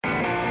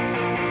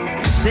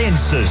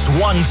Sensis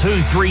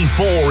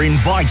 1234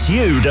 invites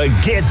you to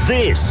Get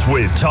This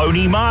with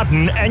Tony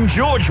Martin and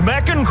George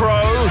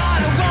McEncroe.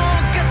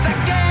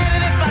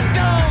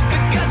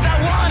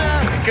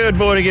 Good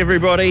morning,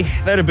 everybody.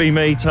 That'd be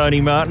me,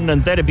 Tony Martin,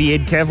 and that'd be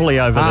Ed Kavalee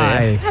over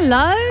there. Hello.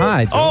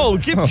 Hi, George. Oh,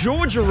 give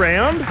George a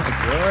round.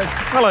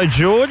 Hello,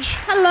 George.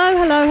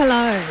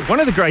 Hello. One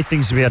of the great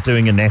things about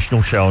doing a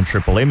national show on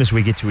Triple M is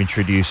we get to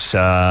introduce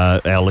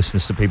our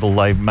listeners to people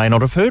they may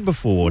not have heard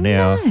before.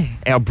 Now,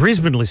 our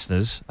Brisbane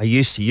listeners are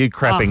used to you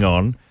crapping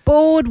on.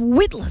 Bored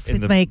witless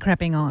with me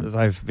crapping on.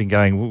 They've been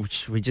going, well,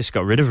 we just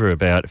got rid of her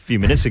about a few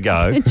minutes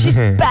ago. And she's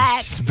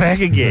back. She's back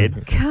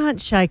again. Can't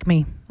shake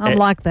me. I'm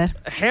like that.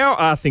 How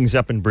are things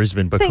up in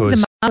Brisbane? Because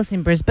Things are marvellous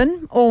in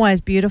Brisbane. Always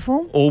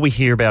beautiful. all we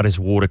hear about is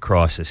water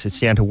crisis.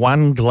 It's down to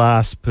 1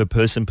 glass per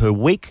person per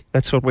week.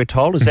 That's what we're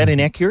told. Is that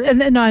inaccurate?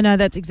 No,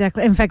 that's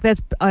exactly. In fact, that's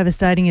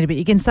overstating it a bit.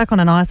 You can suck on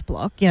an ice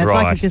block. You know, it's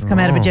like you've just come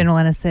out of a general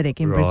anaesthetic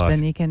in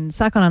Brisbane. You can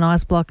suck on an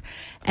ice block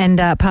and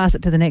pass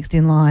it to the next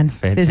in line.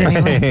 If there's any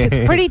left.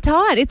 It's pretty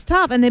tight. It's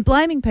tough, and they're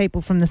blaming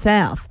people from the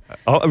south.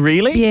 Oh,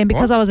 really? Yeah, and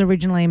because I was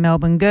originally a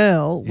Melbourne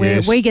girl,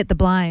 Yes. we get the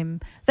blame.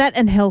 That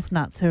and health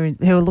nuts who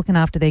are looking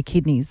after their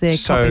kidneys. They're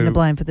copping the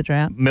blame for the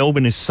drought.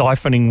 Melbourne is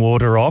siphoning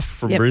water off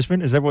from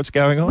Brisbane. Is that what's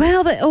going on?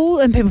 Well,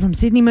 and people from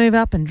Sydney move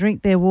up and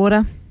drink their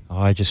water.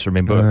 I just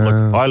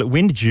remember.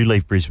 When did you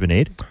leave Brisbane,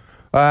 Ed?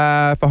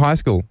 For high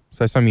school,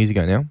 so some years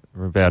ago now.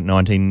 About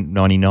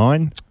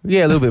 1999?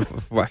 Yeah, a little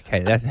bit.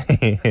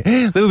 Okay,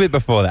 a little bit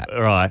before that.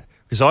 Right.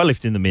 Because I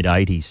lived in the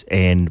mid-'80s,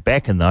 and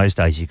back in those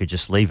days, you could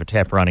just leave a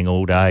tap running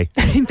all day.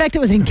 In fact, it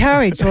was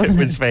encouraged, wasn't it?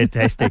 It was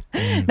fantastic.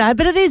 No,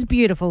 but it is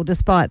beautiful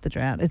despite the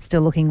drought. It's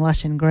still looking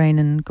lush and green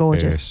and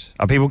gorgeous. Yes.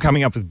 Are people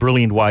coming up with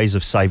brilliant ways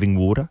of saving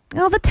water?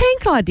 Oh, the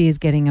tank idea is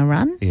getting a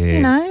run, Yeah.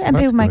 you know, and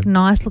That's people make good.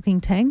 nice-looking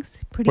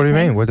tanks. Pretty What do you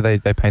tanks. mean? What do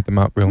they paint them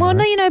up real Well,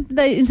 nice? no, you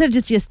know, instead of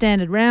just your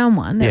standard round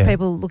one, there are Yeah.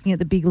 people looking at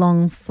the big,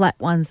 long, flat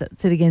ones that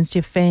sit against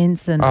your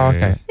fence. And Oh,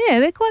 okay. yeah,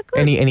 they're quite good.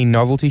 Any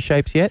novelty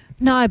shapes yet?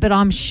 No, but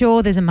I'm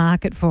sure there's a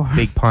market for it.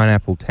 Big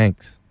pineapple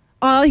tanks.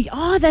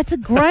 Oh, that's a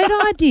great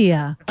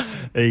idea.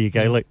 There you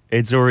go. Look,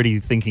 Ed's already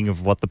thinking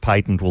of what the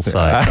patent will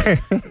say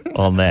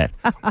on that.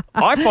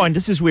 I find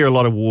this is where a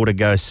lot of water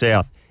goes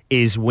south,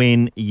 is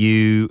when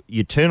you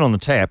turn on the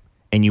tap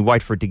and you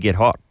wait for it to get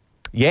hot.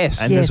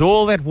 Yes. And Yes. there's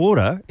all that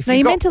water. If Now, you've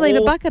you're got meant to leave a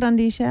all- bucket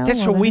under your shower.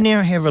 That's or what we whatever.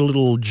 now have a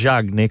little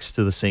jug next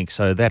to the sink,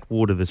 so that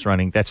water that's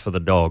running, that's for the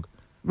dog.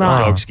 Right.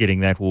 The dog's getting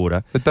that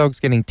water. The dog's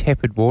getting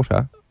tepid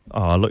water.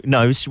 Oh, look,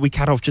 no, we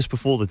cut off just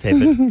before the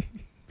tepid.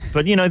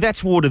 But, you know,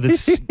 that's water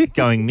that's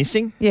going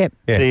missing. Yep.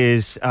 Yeah.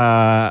 There's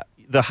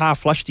the half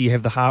flush. Do you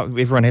have the half?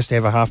 Everyone has to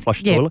have a half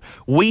flush Yep. toilet.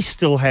 We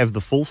still have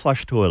the full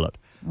flush toilet.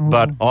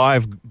 But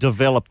I've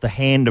developed the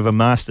hand of a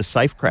master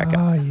safecracker.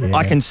 Oh, yeah.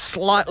 I can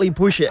slightly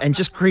push it and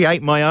just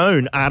create my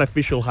own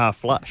artificial half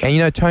flush. And you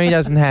know, Tony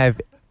doesn't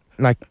have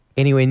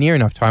anywhere near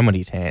enough time on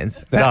his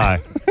hands. No.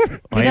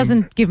 He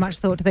doesn't give much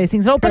thought to these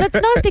things at all. But it's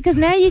nice because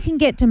now you can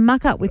get to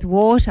muck up with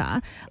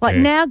water. Like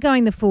Yeah. now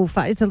going the full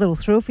flush, it's a little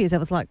thrill for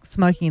yourself. It's like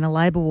smoking in a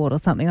labour ward or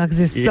something. Like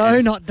it's so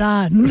Yes. not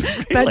done.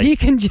 But you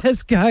can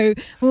just go,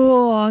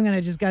 I'm going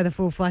to just go the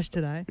full flush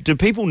today. Do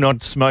people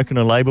not smoke in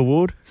a labour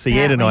ward? See,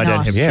 Ed and I Apparently don't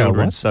not. have Yeah,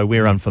 children, what? so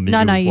we're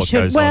unfamiliar No, with you what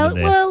should. goes on in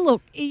there. Well,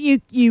 look,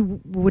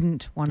 you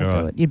wouldn't want to do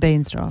Right. it. You'd be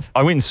in strife.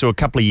 I went and saw a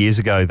couple of years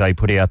ago, they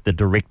put out the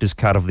director's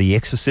cut of The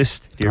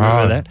Exorcist. Do you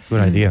remember that?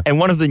 Good idea. And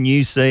one of the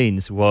new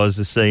scenes was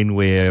a scene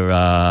where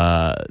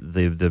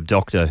the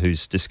doctor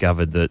who's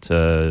discovered that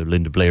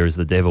Linda Blair is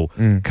the devil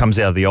comes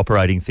out of the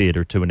operating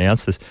theatre to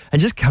announce this and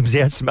just comes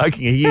out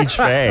smoking a huge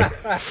fag.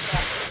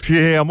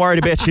 Yeah, I'm worried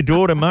about your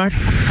daughter, mate.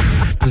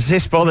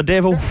 Possessed by the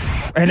devil.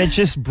 And it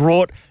just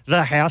brought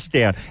the house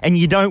down. And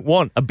you don't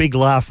want a big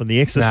laugh on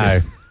The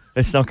Exorcist. No.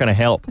 It's not going to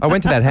help. I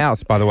went to that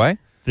house, by the way.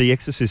 The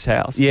Exorcist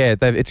house. Yeah,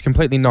 it's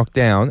completely knocked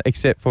down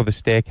except for the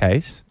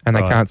staircase, and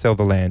they Right. can't sell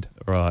the land.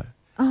 Right.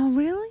 Oh,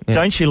 really? Yeah.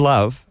 Don't you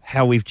love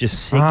how we've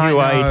just I know.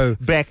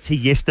 segued back to I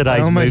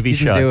yesterday's almost movie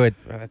didn't show? do it.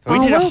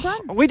 Well done.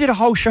 We did a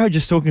whole show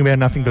just talking about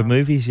nothing but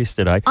movies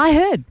yesterday. I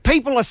heard.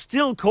 People are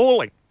still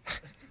calling.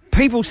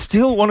 People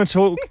still want to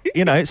talk.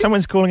 You know,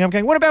 someone's calling up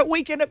going, what about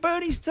Weekend at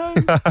Bernie's too?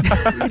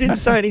 You didn't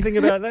say anything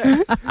about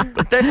that.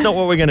 But that's not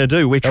what we're going to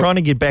do. We're trying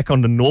to get back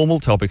onto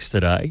normal topics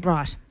today.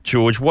 Right.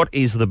 George, what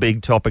is the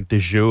big topic du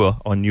jour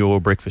on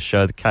your breakfast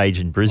show, The Cage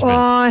in Brisbane?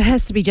 Oh, it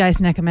has to be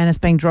Jason Ackermanis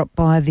being dropped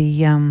by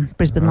the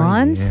Brisbane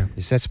Lions. Yeah.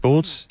 Is that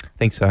sports? I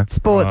think so.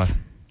 Sports.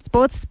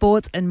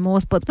 Sports, and more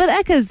sports. But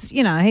Acker's,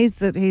 you know, he's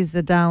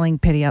the darling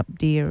petty up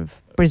deer of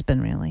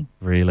Brisbane, really.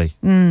 Really?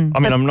 Mm. I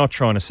mean, I'm not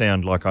trying to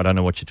sound like I don't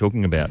know what you're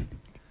talking about.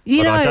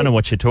 I don't know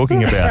what you're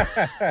talking about.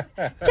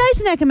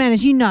 Jason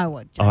Ackermanis, you know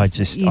what,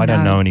 Jason. I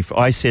don't know any.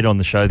 I said on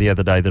the show the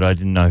other day that I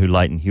didn't know who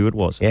Leighton Hewitt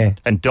was. Yeah.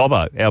 And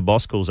Dobbo, our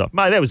boss, calls up.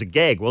 Mate, that was a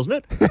gag,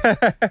 wasn't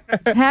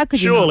it? How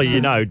could you? Surely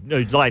you know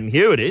who Leighton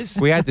Hewitt is.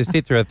 We had to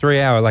sit through a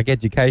 3-hour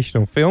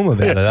educational film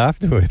about it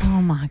afterwards.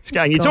 Oh my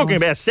God. You're talking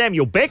about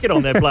Samuel Beckett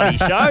on that bloody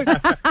show.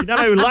 You don't know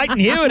who Leighton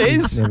Hewitt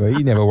is?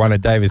 He never won a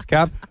Davis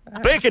Cup.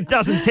 Beckett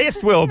doesn't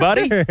test well,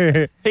 buddy.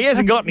 He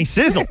hasn't got any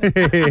sizzle.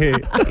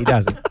 He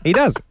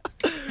doesn't.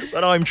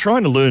 But I'm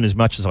trying to learn as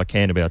much as I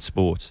can about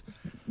sports.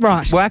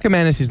 Right. Well,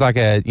 Ackermanis is like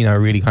a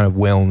really kind of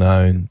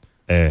well-known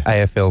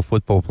AFL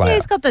football player. Yeah,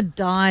 he's got the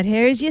dyed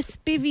hair. He's your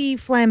spivvy,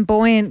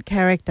 flamboyant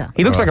character.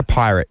 He looks like a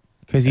pirate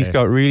because he's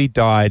got really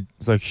dyed,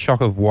 it's like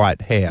shock of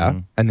white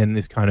hair, and then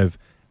this kind of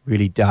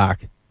really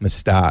dark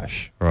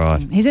moustache.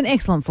 Right. He's an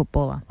excellent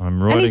footballer.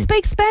 I'm writing and he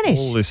speaks Spanish.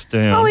 all this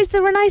down. Oh, he's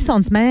the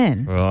Renaissance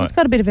man. Right. He's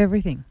got a bit of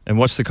everything. And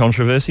what's the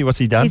controversy? What's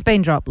he done? He's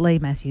been dropped. Lee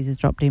Matthews has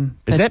dropped him.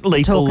 Is that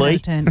Lethal Lee?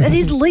 That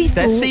is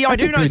lethal. I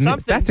do know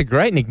something. That's a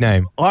great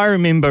nickname. I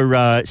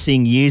remember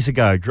seeing years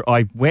ago,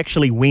 I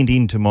actually went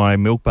into my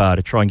milk bar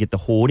to try and get the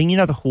hoarding. You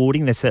know the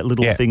hoarding? That's that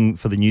little thing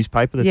for the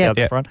newspaper that's out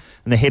the front.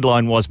 And the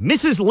headline was,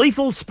 Mrs.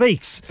 Lethal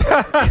Speaks.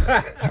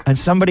 And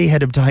somebody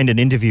had obtained an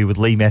interview with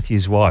Lee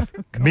Matthews' wife,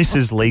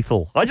 Mrs.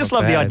 Lethal. I just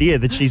love the idea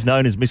that she's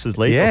known as Mrs.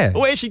 Lethal. Yeah.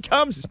 Oh, here she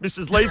comes, it's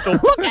Mrs. Lethal.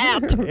 Look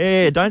out.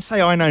 Yeah, don't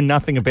say I know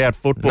nothing about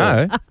football.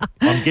 No.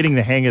 I'm getting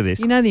the hang of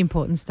this. You know the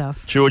important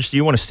stuff. George, do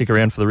you want to stick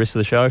around for the rest of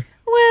the show?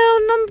 Well,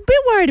 I'm a bit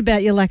worried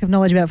about your lack of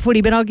knowledge about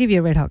footy, but I'll give you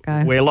a red hot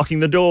go. We're locking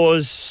the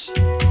doors.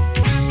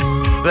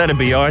 That'd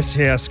be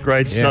Icehouse,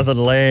 Great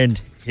Southern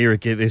Land. Here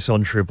at Get This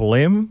on Triple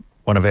M.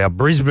 One of our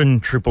Brisbane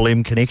Triple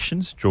M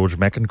connections, George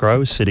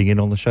McEncroe, is sitting in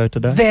on the show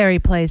today. Very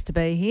pleased to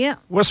be here.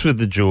 What's with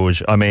the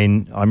George? I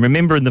mean, I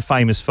remember in the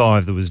famous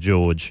five there was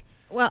George.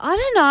 Well, I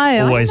don't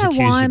know. Always I don't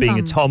know accused why, of being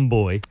Mum. a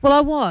tomboy. Well, I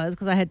was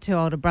because I had two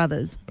older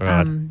brothers.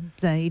 Right.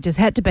 So you just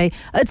had to be.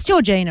 It's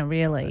Georgina,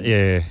 really.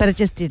 Yeah. But it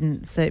just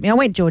didn't suit me. I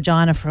went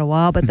Georgina for a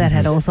while, but that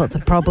had all sorts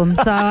of problems.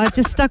 So I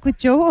just stuck with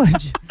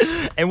George.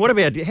 And what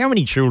about, how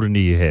many children do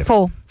you have?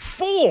 4.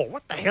 4?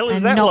 What the hell is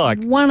And that not like?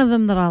 one of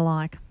them that I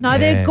like. No,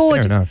 they're fair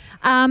gorgeous. enough.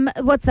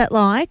 What's that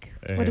like?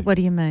 Yeah. What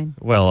do you mean?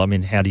 Well, I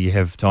mean, how do you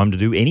have time to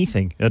do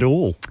anything at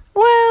all?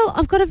 Well,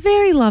 I've got a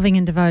very loving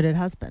and devoted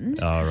husband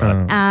Oh,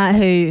 right.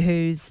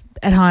 who's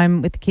at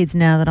home with the kids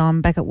now that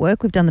I'm back at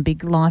work. We've done the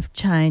big life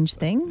change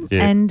thing.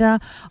 Yeah. And,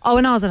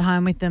 when I was at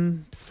home with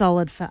them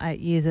solid for 8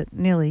 years, it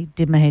nearly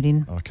did my head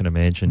in. I can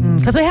imagine.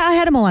 Because I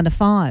had them all under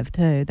 5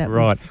 too. That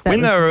Right. Was,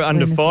 When they were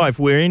under lunacy. 5,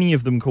 were any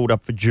of them called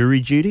up for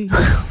jury duty?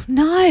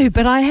 No,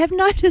 but I have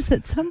noticed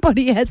that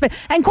somebody has been.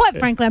 And quite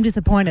frankly, I'm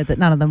disappointed that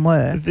none of them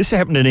were. This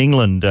happened in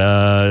England.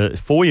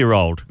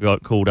 4-year-old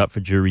got called up for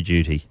jury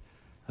duty.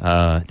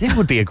 That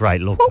would be a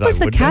great look, What though, was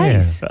the wouldn't it?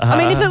 case? I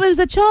mean, if it was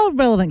a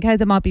child-relevant case,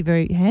 that might be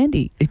very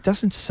handy. It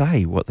doesn't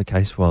say what the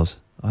case was.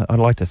 I'd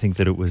like to think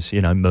that it was,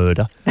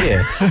 murder.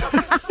 Yeah.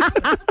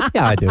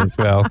 Yeah, I do as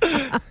well.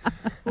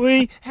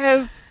 We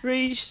have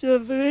reached a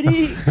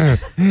verdict.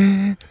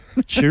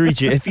 Jury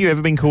duty. Have you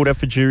ever been called up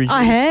for jury duty?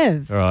 I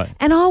have. Right.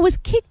 And I was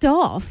kicked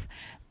off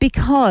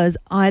because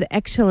I'd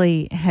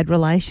actually had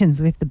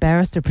relations with the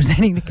barrister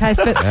presenting the case.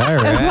 But it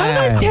was one of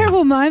those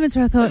terrible moments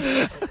where I thought,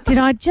 did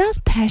I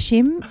just pash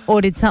him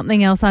or did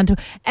something else unto?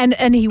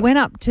 And he went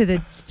up to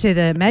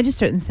the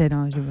magistrate and said,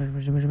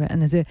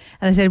 and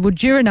they said, well,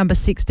 juror number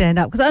 6 stand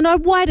up. Because I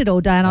waited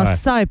all day and I was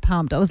so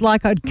pumped. I was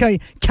like, I'd go,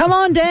 come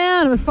on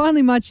down. It was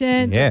finally my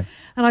chance. Yeah.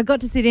 And I got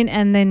to sit in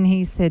and then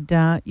he said,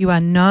 you are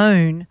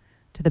known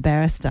to the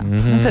barrister.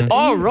 I thought,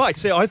 Oh, right.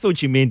 So I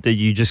thought you meant that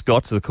you just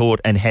got to the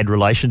court and had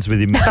relations with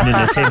him in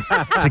an attempt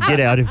to get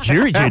out of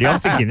jury duty. I'm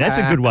thinking that's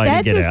a good way to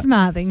that's get a out.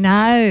 smart thing.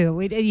 No,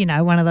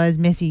 one of those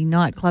messy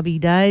nightclubby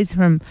days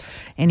from...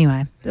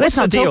 Anyway, let's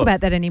the not deal? talk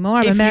about that anymore.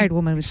 I'm a married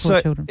woman with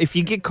 4 children. If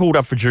you get called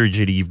up for jury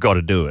duty, you've got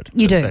to do it.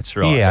 You do. That's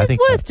right. Yeah, I It's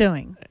think so. worth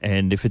doing.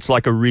 And if it's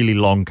like a really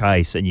long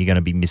case and you're going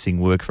to be missing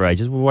work for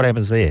ages, well, what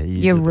happens there?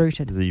 You're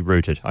rooted. You're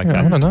rooted. Okay.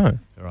 I don't know.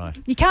 Right.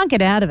 You can't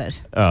get out of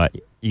it. All right.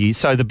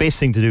 So the best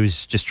thing to do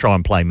is just try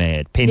and play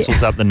mad.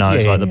 Pencils up the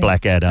nose Yeah. like the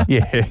Blackadder.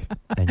 Yeah.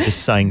 And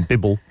just saying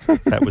bibble.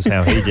 That was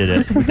how he did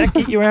it. Would that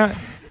get you out?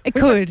 It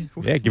could.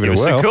 Yeah, give it Give a us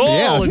whirl. a call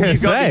Yeah, I was if gonna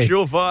you've got say. the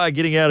surefire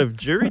getting out of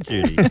jury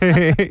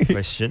duty.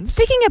 Questions?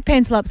 Sticking a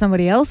pencil up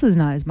somebody else's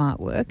nose might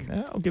work.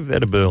 I'll give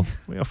that a burl.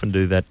 We often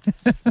do that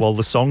while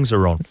the songs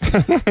are on.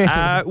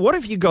 What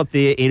have you got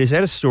there, Ed? Is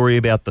that a story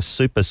about the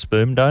super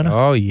sperm donor?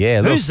 Oh,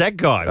 yeah. Look, Who's that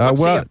guy? What's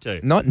he well, up to?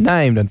 not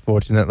named,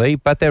 unfortunately,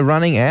 but they're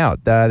running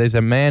out. There's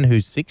a man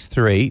who's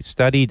 6'3",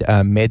 studied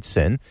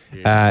medicine,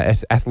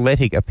 as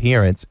athletic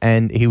appearance,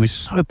 and he was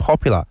so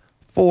popular.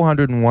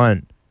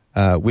 401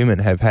 women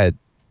have had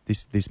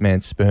this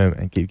man's sperm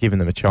and given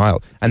them a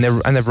child, and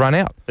they've run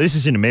out. This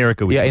is in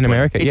America. Yeah, in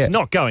America, It's yeah.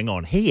 not going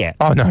on here.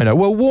 Oh, no.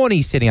 Well,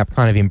 Warnie's setting up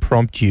kind of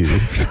impromptu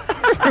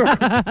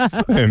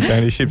sperm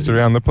donorships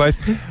around the place.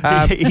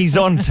 He's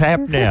on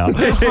tap now.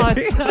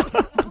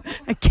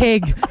 And A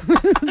keg.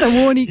 The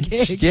Warnie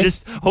keg.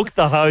 Just hook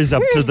the hose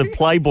up to the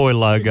Playboy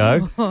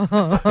logo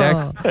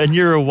and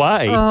you're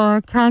away. Oh,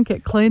 I can't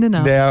get clean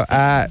enough.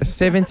 Now,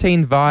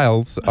 17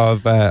 vials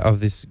of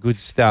this good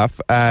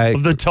stuff.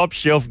 Of the top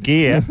shelf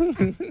gear,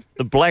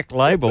 the black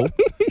label,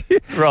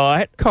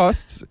 right?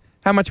 Costs.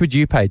 How much would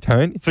you pay,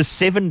 Tone? For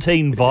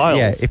 17 vials?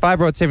 Yeah, if I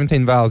brought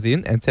 17 vials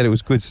in and said it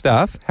was good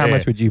stuff, how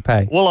much would you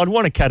pay? Well, I'd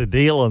want to cut a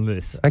deal on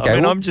this. Okay, I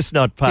mean, I'm just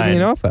not paying. Give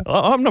me an offer.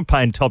 I'm not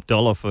paying top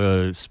dollar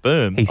for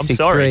sperm. He's I'm 6'3".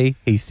 sorry.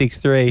 He's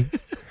 6'3".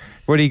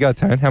 What do you got,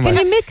 Tone? How much?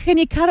 Can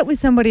you cut it with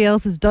somebody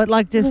else's dot?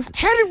 Like just.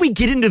 How did we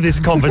get into this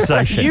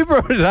conversation? You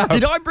brought it up.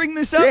 Did I bring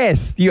this up?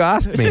 Yes, you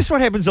asked me. Is this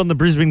what happens on the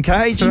Brisbane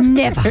Cage?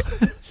 Never.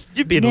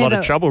 You'd be in a lot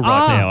of trouble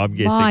right now, I'm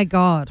guessing. My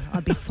God.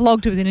 I'd be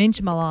flogged within an inch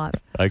of my life.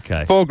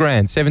 Okay.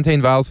 $4,000.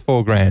 17 vials,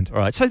 $4,000. All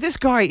right. So this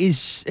guy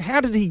how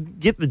did he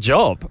get the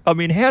job? I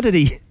mean, how did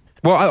he...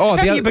 Well,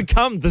 how do you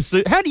become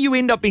how do you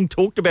end up being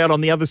talked about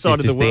on the other side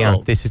of the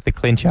world? This is the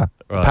clincher.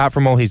 Right. Apart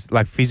from all his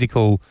like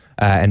physical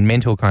and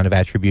mental kind of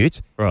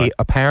attributes, he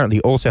apparently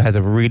also has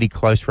a really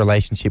close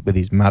relationship with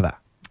his mother.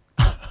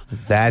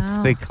 That's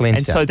the clincher.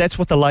 And so that's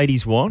what the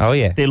ladies want? Oh,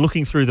 yeah. They're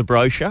looking through the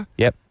brochure?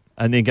 Yep.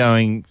 And they're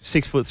going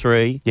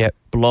 6'3", yep,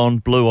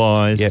 blonde, blue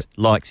eyes, yep,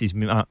 likes his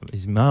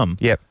mum.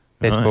 Yep,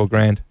 that's right.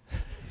 $4,000.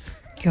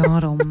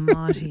 God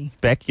almighty.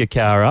 Back your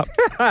car up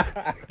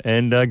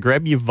and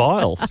grab your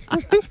vials.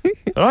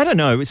 I don't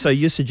know. So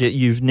you suggest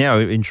you've now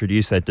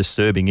introduced that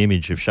disturbing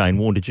image of Shane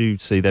Warne. Did you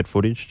see that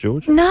footage,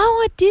 George? No,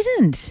 I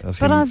didn't.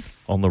 But I've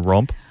on the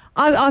romp.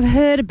 I've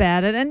heard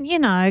about it,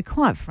 and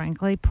quite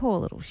frankly, poor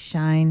little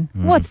Shane.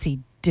 What's he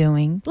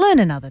doing? Learn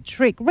another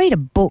trick. Read a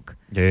book.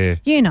 Yeah.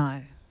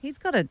 He's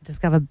got to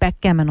discover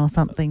backgammon or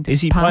something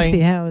to pass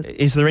the hours.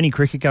 Is there any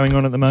cricket going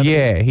on at the moment?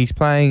 Yeah, he's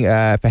playing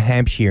for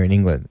Hampshire in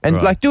England.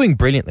 And doing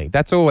brilliantly.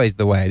 That's always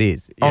the way it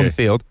is. Yeah. On the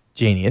field,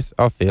 genius.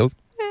 Off field,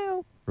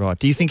 well. Right.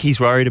 Do you think he's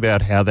worried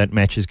about how that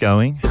match is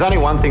going? There's only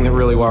one thing that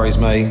really worries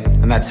me,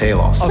 and that's hair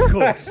loss. Of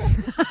course.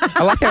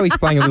 I like how he's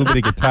playing a little bit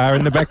of guitar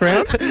in the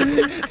background.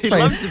 He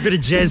loves a bit of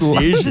jazz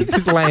fusion.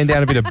 Just laying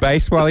down a bit of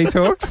bass while he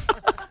talks.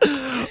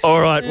 All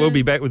right, we'll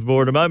be back with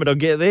more in a moment. I'll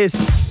get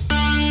this.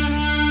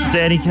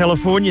 Danny,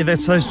 California,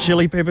 that's those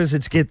chili peppers.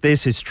 It's Get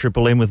This. It's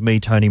Triple M with me,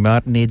 Tony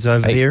Martin. Ed's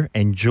over there.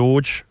 And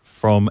George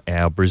from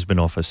our Brisbane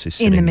office is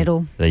sitting in the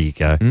middle. There you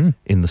go.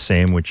 In the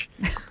sandwich.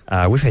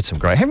 We've had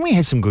haven't we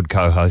had some good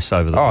co-hosts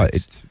over the weeks?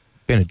 It's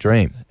been a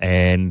dream.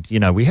 And,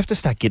 we have to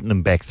start getting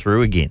them back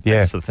through again. Yeah.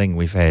 That's the thing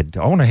we've had.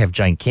 I want to have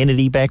Jane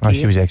Kennedy back here.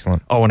 She was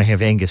excellent. I want to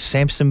have Angus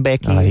Sampson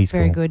back here. He's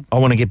very cool. good. I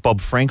want to get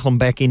Bob Franklin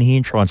back in here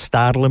and try and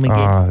startle him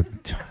again.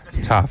 It's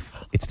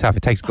tough. It's tough.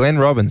 It takes Glenn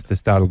Robbins to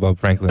startle Bob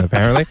Franklin,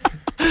 apparently.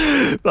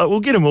 But we'll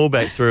get them all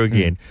back through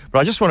again. But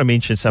I just want to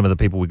mention some of the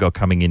people we've got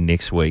coming in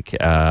next week.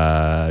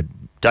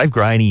 Dave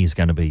Graney is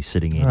going to be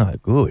sitting in. Oh,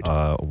 good.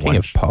 King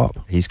of pop.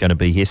 He's going to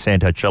be here.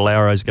 Santo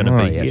Chilaro is going to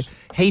be here.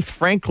 Heath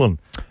Franklin.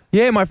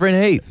 Yeah, my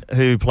friend Heath.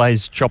 Who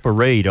plays Chopper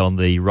Reed on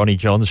the Ronnie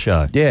Johns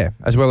show. Yeah,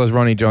 as well as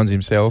Ronnie Johns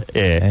himself.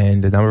 Yeah.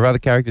 And a number of other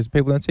characters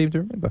people don't seem to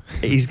remember.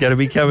 He's going to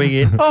be coming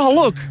in. Oh,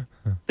 look.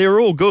 They're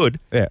all good.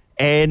 Yeah.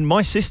 And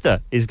my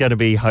sister is going to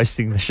be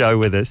hosting the show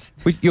with us.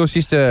 Your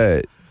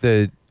sister,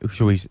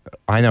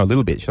 I know a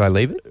little bit. Should I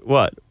leave it?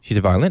 What? She's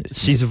a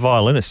violinist. She's a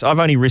violinist. I've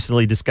only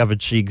recently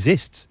discovered she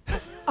exists.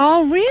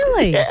 Oh,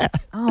 really? Yeah.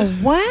 Oh,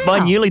 wow.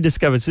 My newly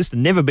discovered sister,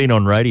 never been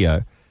on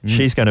radio.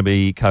 She's going to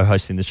be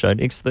co-hosting the show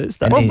next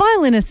Thursday. Well,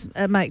 violinists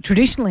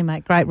traditionally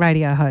make great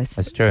radio hosts.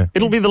 That's true.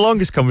 It'll be the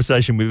longest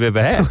conversation we've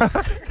ever had.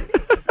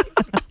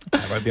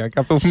 That won't be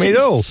uncomfortable for me at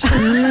all.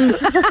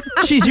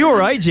 She's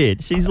your age,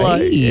 Ed. She's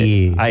like,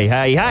 hey.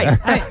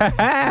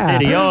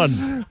 Steady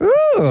on.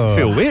 I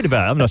feel weird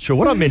about it. I'm not sure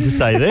what I meant to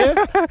say there.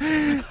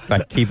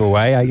 Like keep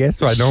away, I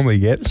guess, what I normally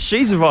get.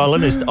 She's a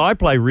violinist. I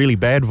play really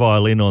bad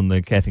violin on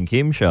the Kath and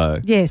Kim show.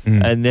 Yes.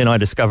 And then I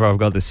discover I've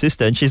got this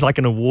sister, and she's like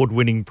an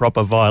award-winning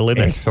proper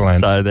violinist.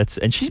 Excellent.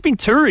 So and she's been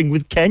touring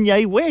with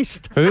Kanye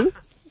West. Who?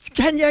 It's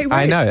Kanye West.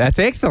 I know, that's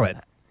excellent.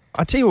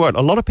 I tell you what,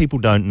 a lot of people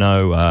don't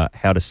know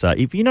how to say.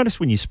 If you notice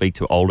when you speak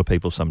to older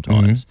people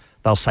sometimes,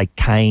 they'll say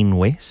Kane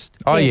West.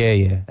 Oh,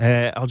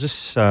 yeah. I'll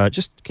just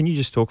can you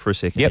just talk for a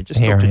second? Yep,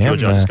 Just talk to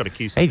George. I just got to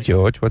cue something. Hey,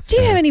 George, Do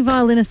you have any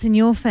violinists in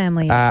your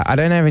family? I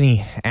don't have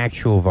any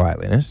actual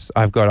violinists.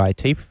 I've got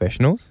IT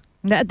professionals.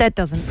 That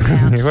doesn't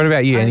count. What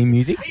about you? Any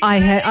music? I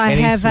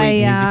have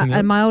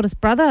music my oldest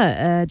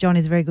brother, John,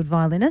 is a very good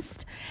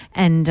violinist,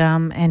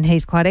 and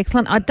he's quite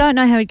excellent. I don't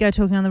know how he'd go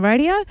talking on the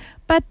radio,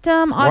 but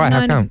I've known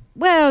How come? him.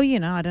 Well,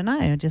 I don't know.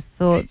 I just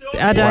thought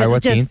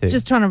What's he into?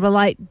 just trying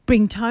to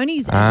bring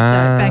Tony's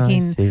anecdote back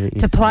in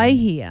to play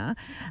here.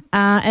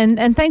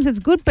 And thinks it's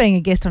good being a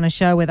guest on a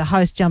show where the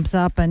host jumps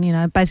up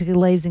and, basically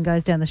leaves and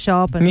goes down the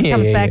shop and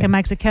comes back and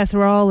makes a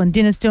casserole and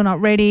dinner's still not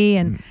ready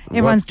and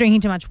everyone's drinking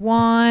too much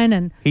wine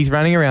and he's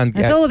running around.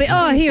 It's all a bit,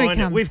 here he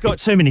comes. We've got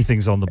too many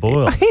things on the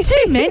boil.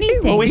 Too many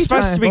things. Well, we're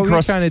supposed to be What are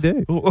you trying to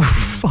do?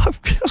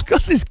 I've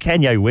got this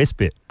Kanye West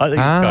bit. I think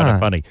it's kind of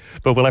funny,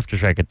 but we'll have to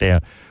track it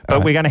down.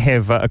 But we're going to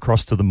have a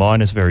across to the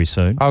minors very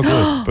soon. Oh,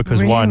 good.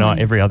 Because why not?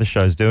 Every other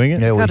show's doing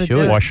it. Yeah, we Gotta should.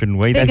 do it. Why shouldn't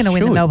we? They're going to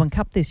win the Melbourne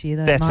Cup this year,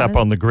 though. That's up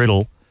on the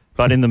griddle.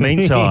 But in the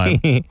meantime,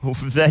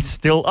 that's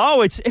still...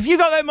 Oh, have you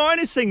got that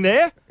minors thing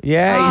there?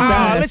 Yeah, he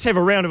does. Let's have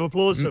a round of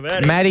applause for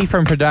Matty. Matty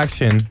from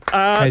production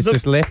has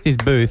just left his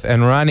booth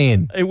and run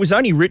in. It was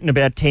only written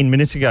about 10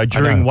 minutes ago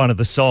during one of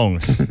the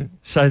songs.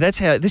 So that's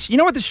how this. You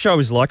know what this show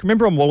is like?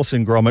 Remember on Wallace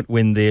and Gromit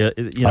when they're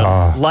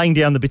laying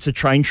down the bits of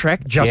train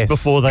track just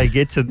before they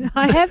get to.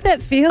 I have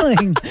that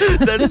feeling.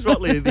 That is what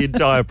the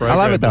entire program.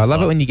 I love it though. I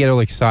love it when you get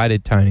all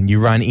excited, Tony, and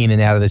you run in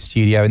and out of the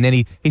studio, and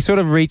then he's sort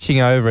of reaching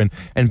over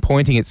and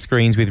pointing at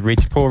screens with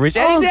Poor Rich.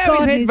 And now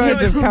his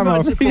headphones have come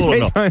off. His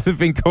headphones have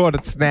been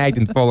caught, snagged,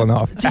 and fallen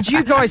off. Did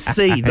you guys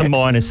see the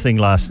minors thing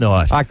last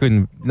night? I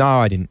couldn't. No,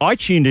 I didn't. I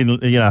tuned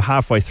in,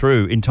 halfway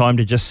through in time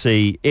to just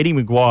see Eddie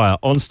Maguire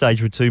on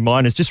stage with two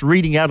minors, just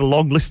reading out a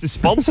long list of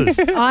sponsors.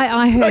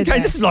 I heard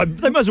that. This is like,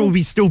 they might as well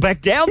be still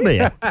back down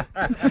there.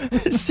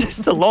 It's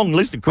just a long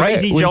list of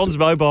Crazy John's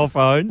mobile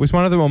phones. Was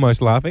one of them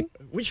almost laughing?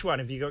 Which one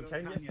have you got,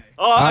 Kanye?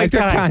 Oh, He's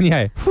got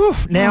Kanye. Whew,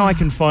 now I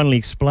can finally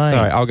explain.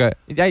 Sorry, I'll go.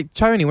 Hey,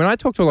 Tony, when I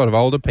talk to a lot of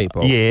older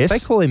people, they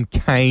call him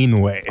Kanye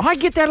West. I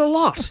get that a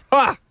lot.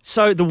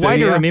 So the way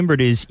to remember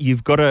it is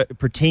you've got to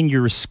pretend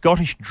you're a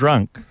Scottish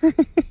drunk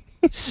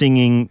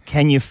singing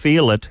Can You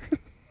Feel It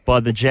by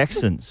the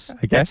Jacksons.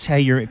 Okay. That's how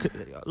you're...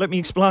 Let me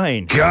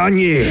explain.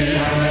 Kanye.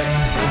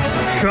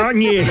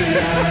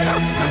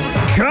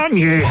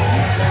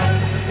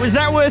 Was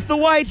that worth the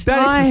wait?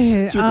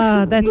 That's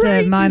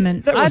a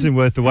moment. That wasn't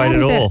worth the wait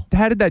at all.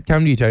 How did that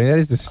come to you, Tony? That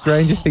is the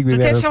strangest thing we've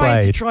ever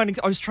played.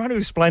 I was trying to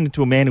explain it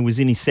to a man who was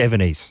in his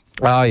 70s.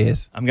 Oh,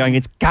 yes. I'm going,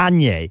 it's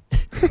Kanye.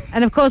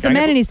 And, of course, the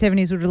man in his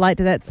 70s would relate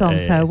to that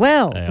song so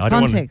well. The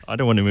context. I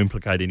don't want to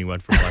implicate anyone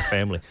from my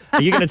family.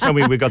 Are you going to tell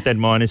me we've got that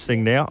minors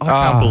thing now? I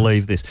can't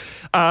believe this.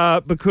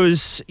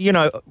 Because,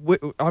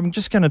 I'm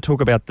just going to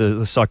talk about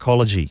the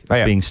psychology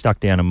of being stuck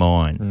down a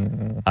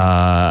mine.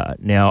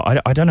 Now,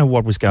 I don't know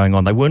what was going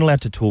on. They weren't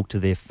allowed to talk to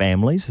their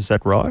families. Is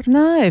that right?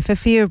 No, for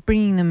fear of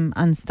bringing them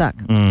unstuck,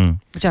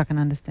 which I can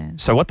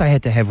understand. So what they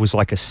had to have was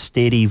like a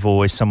steady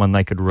voice, someone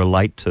they could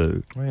relate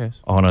to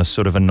on a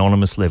sort of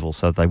anonymous level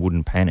so they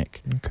wouldn't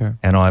panic. Okay.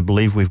 And I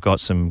believe we've got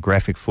some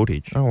graphic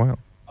footage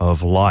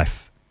of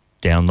life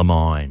down the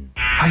mine.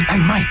 Hey,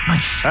 mate.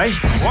 Hey,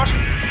 what?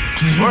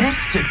 Can you hear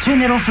that? Turn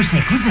that off for a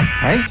sec, listen.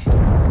 Hey?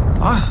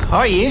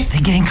 Oh, yeah?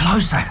 They're getting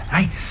closer.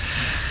 Hey.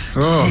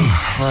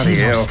 Oh, bloody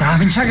hell. I'm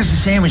starving. Chuck us a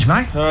sandwich,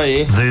 mate. Oh,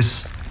 yeah.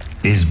 This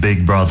is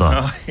Big Brother.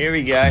 Oh, here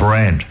we go.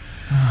 Brand,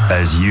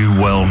 as you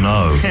well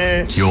know,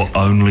 you're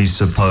only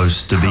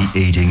supposed to be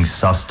eating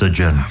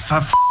sustagen. For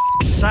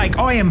f***ing sake,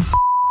 I am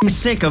f***ing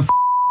sick of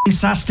f***ing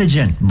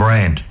sustagen.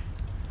 Brand,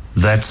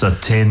 that's a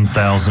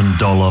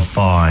 $10,000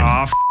 fine.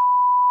 Oh,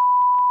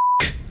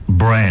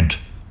 Brand,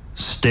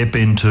 step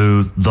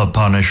into the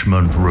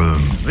punishment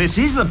room. This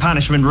is the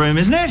punishment room,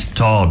 isn't it?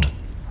 Todd,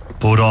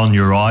 put on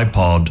your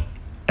iPod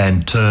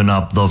and turn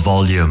up the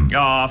volume.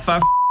 Oh, for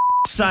f***ing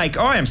sake,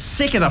 I am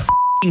sick of the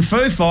f***ing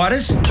Foo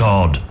Fighters.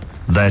 Todd,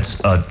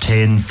 that's a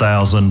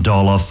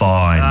 $10,000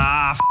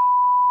 fine.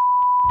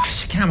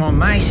 Come on,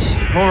 mate.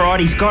 All right,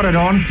 he's got it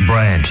on.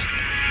 Brand,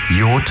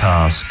 your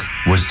task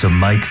was to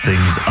make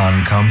things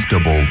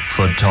uncomfortable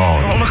for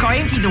Todd. Oh, look, I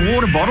emptied the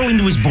water bottle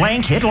into his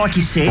blanket, like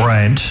you said.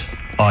 Brand,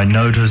 I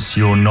notice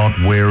you're not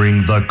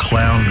wearing the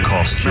clown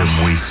costume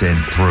we sent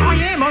through. I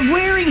am, I'm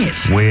wearing it.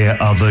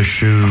 Where are the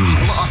shoes?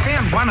 Well, I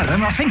found one of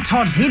them. I think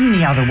Todd's hidden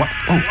the other one.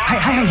 Oh,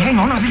 hey, hang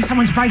on. I think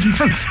someone's breaking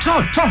through.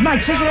 Todd,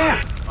 mate, check it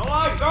out.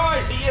 Hello,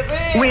 guys. Are you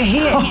there? We're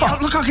here. Oh,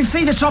 look, I can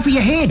see the top of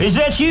your head. Is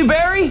that you,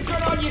 Barry?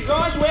 Good on you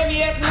guys. Where have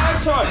you at no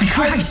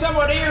time? There's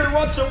someone here who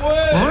wants a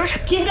word. What?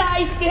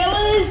 G'day,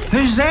 fellas.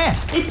 Who's that?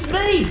 It's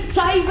me,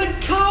 David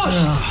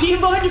Kosh. Do you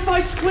mind if I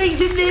squeeze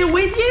in there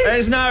with you?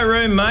 There's no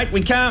room, mate.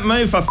 We can't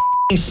move for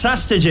f***ing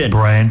sustagen.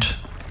 Brand,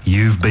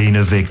 you've been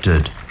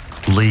evicted.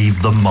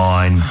 Leave the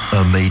mine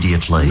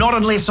immediately. Not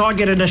unless I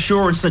get an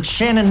assurance that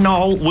Shannon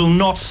Knoll will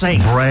not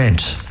sing.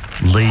 Brand,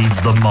 leave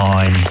the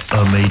mine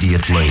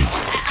immediately.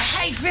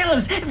 Hey,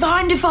 fellas,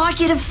 mind if I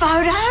get a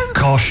photo?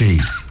 Koshy,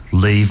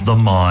 leave the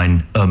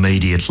mine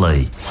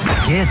immediately.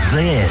 Get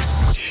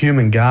this.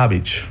 Human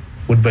garbage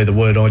would be the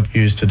word I'd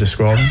use to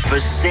describe them. For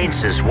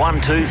Sensis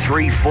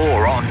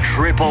 1234 on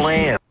Triple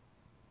M.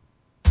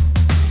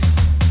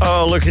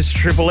 Oh, look, it's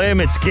Triple M.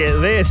 It's Get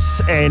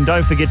This. And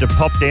don't forget to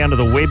pop down to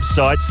the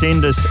website,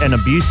 send us an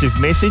abusive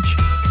message,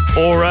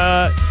 or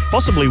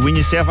possibly win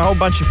yourself a whole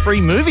bunch of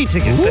free movie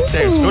tickets. Ooh. That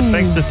sounds good.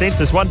 Thanks to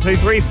Sensis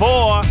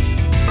 1234.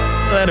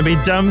 That'd be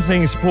Dumb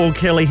Things. Paul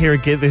Kelly here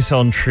at Get This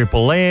on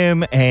Triple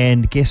M.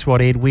 And guess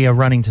what, Ed? We are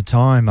running to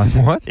time.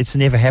 What? It's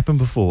never happened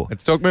before.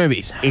 Let's talk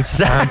movies. It's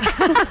that.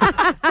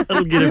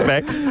 That'll get it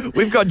back.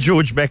 We've got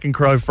George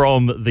McEncroe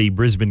from the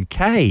Brisbane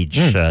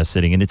Cage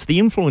sitting, and it's the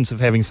influence of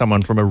having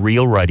someone from a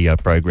real radio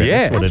program.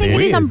 Yeah. That's what I think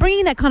it is. I'm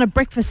bringing that kind of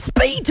breakfast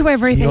speed to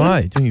everything. You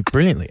are doing it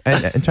brilliantly.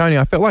 And Tony,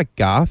 I felt like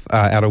Garth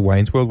out of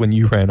Wayne's World when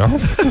you ran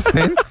off just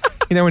then.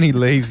 You know, when he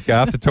leaves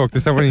Garth to talk to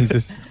someone, he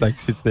just like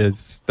sits there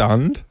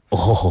stunned.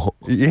 Oh,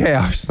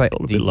 Yeah, I was like,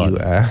 do you,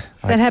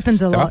 that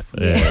happens a lot.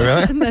 Yeah.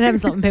 Really? That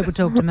happens a lot when people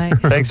talk to me.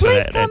 Thanks for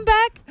Please that. come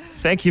back.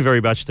 Thank you very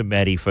much to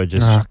Maddie for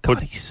just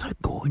he's so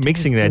good.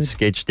 mixing that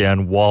sketch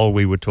down while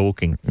we were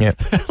talking. Yeah.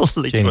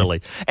 Literally.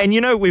 Genius. And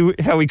you know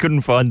how we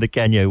couldn't find the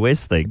Kanye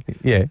West thing?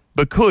 Yeah.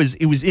 Because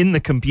it was in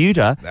the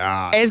computer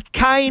as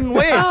Kane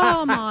West.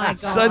 Oh, my God.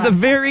 So the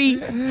very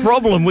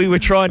problem we were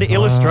trying to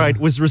illustrate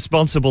was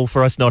responsible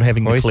for us not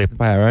having the clip.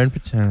 By our own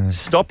paternity.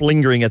 Stop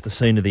lingering at the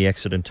scene of the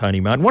accident, Tony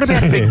Martin. What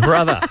about Big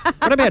Brother?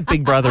 What about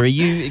Big Brother? Are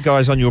you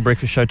guys on your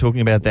breakfast show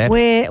talking about that?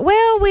 We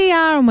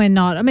are and we're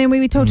not. I mean,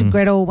 we talk to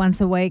Gretel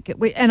once a week,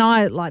 and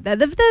I like that.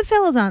 The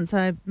fellas aren't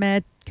so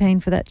mad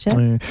keen for that chat.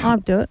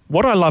 I'd do it.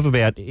 What I love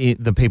about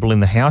the people in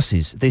the house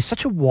is there's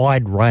such a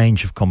wide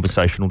range of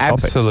conversational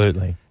topics.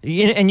 Absolutely.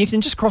 And you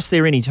can just cross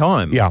there any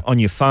time on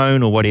your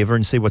phone or whatever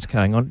and see what's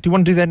going on. Do you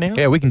want to do that now?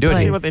 Yeah, we can do it.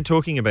 See what they're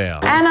talking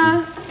about.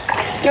 Anna,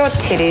 your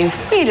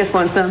titties. You just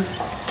want some.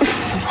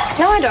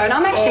 No, I don't.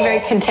 I'm actually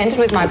very contented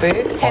with my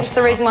boobs, hence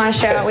the reason why I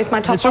share it with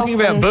my top They're talking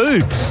about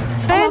boobs.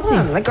 Fancy.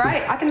 They're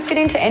great. I can fit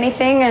into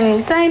anything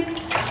and same.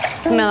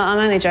 Mel, I'm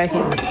only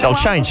joking. They'll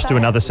change to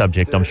another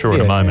subject, I'm sure,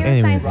 in a moment.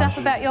 You're saying stuff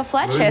about your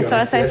flat chest, so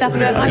I say stuff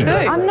about my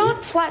boobs. I'm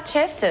not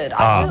flat-chested.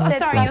 I just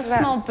said your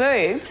small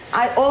boobs.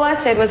 All I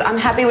said was I'm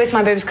happy with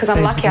my boobs because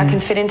I'm lucky I can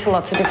fit into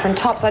lots of different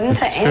tops. I didn't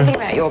say anything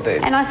about your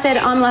boobs. And I said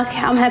I'm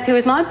happy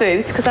with my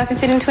boobs because I can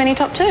fit into any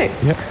top too.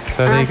 Yep. So and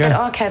there I you said,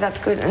 go. okay, that's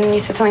good. And you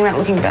said something about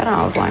looking better.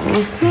 I was like, I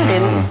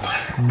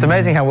didn't. It's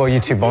amazing how well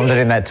you two bonded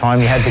in that time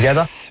you had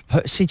together.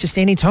 See, just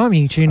any time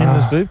you can tune in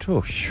this boob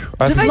talk.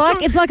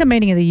 It's like a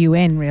meeting of the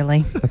UN,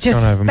 really. That's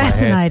just gone over my head.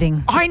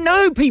 fascinating. I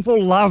know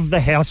people love the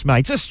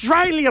housemates.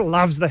 Australia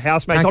loves the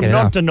housemates. I'm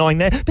not denying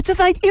that. But do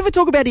they ever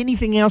talk about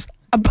anything else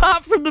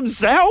apart from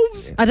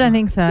themselves? I don't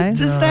think so.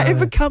 Does that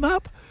ever come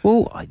up?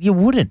 Well, you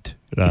wouldn't.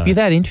 No. If you're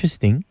that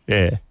interesting.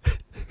 Yeah.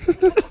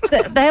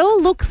 They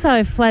all look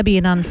so flabby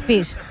and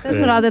unfit. That's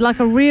what they're like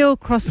a real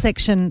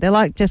cross-section. They're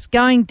like just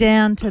going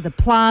down to the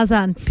plaza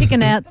and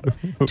picking out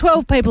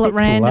 12 people at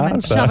random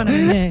and shoving them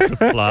in there. The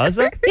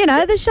plaza? You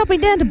know, they're shopping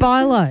down to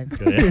Bilo.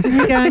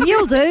 Just going,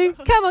 you'll do.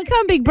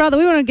 Come Big Brother.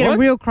 We want to get a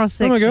real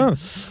cross-section. Oh, my God.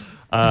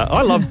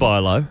 I love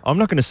Bilo. I'm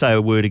not going to say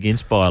a word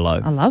against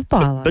Bilo. I love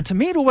Bilo. But to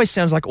me, it always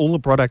sounds like all the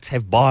products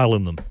have bile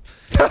in them.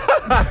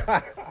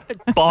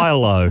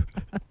 Bilo.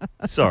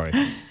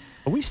 Sorry.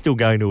 Are we still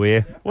going to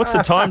air? What's the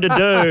time to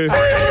do?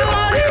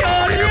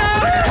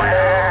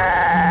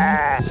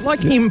 It's like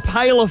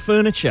impaler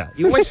furniture.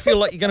 You always feel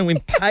like you're going to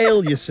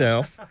impale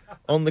yourself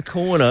on the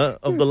corner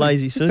of the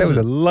Lazy Susan. That was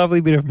a lovely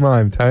bit of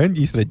mime, Tone.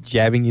 You sort of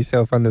jabbing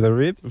yourself under the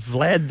ribs.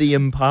 Vlad the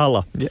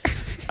Impaler. Yeah.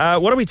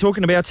 What are we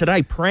talking about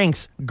today?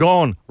 Pranks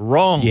gone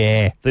wrong.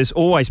 Yeah. There's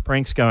always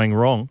pranks going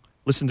wrong.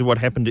 Listen to what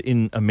happened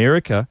in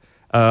America.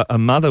 A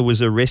mother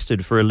was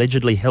arrested for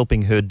allegedly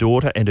helping her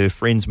daughter and her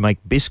friends make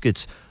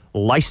biscuits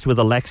laced with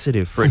a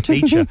laxative for a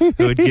teacher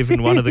who had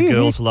given one of the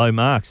girls low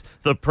marks.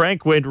 The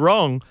prank went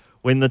wrong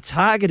when the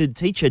targeted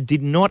teacher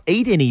did not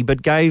eat any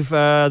but gave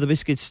the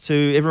biscuits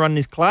to everyone in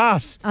his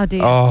class. Oh,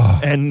 dear. Oh,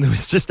 And there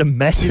was just a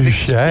massive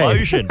Touche.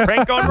 explosion.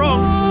 Prank gone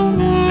wrong.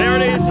 There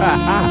it is.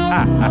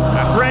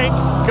 Prank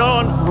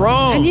gone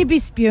wrong. And you'd be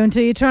spewing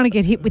too. You're trying to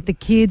get hit with the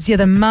kids. You're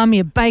the mum.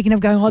 You're baking up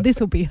going, oh, this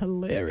will be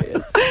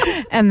hilarious.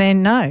 And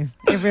then, no.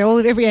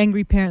 Every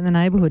angry parent in the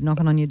neighbourhood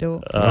knocking on your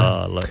door.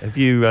 Look, have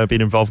you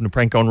been involved in a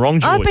prank gone wrong,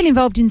 George? I've been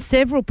involved in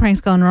several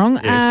pranks gone wrong.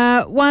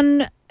 Yes.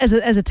 One as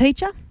a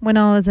teacher, when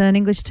I was an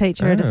English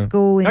teacher at a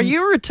school in,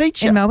 you were a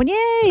teacher? in Melbourne.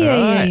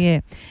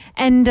 Yeah.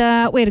 And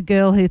we had a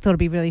girl who thought it'd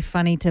be really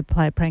funny to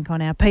play a prank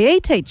on our PE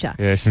teacher.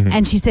 Yes.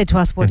 And she said to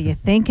us, what do you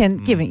think?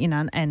 And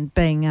and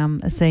being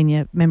a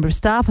senior member of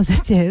staff, I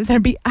said, yeah,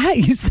 that'd be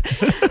ace.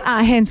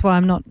 Hence why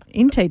I'm not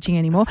in teaching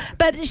anymore.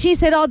 But she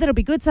said, oh, that'll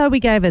be good. So we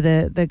gave her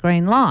the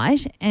green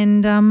light.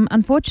 And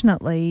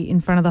unfortunately, in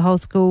front of the whole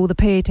school, the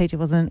PE teacher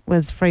was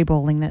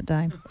freeballing that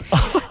day.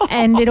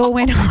 And it all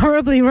went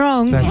horribly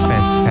wrong. that's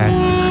fantastic.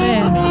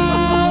 Yeah.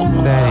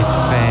 That is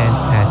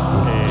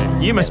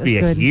fantastic. You must be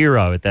a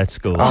hero at that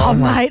school. Oh,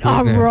 my mate,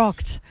 I goodness.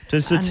 rocked.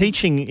 Does the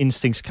teaching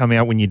instincts come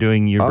out when you're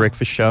doing your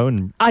breakfast show?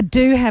 And I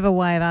do have a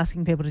way of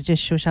asking people to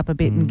just shush up a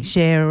bit and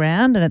share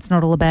around, and it's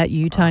not all about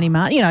you, Tony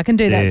Martin. You know, I can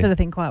do that sort of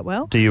thing quite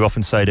well. do you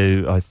often say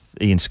to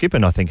Ian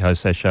Skippen, I think,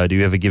 hosts that show, do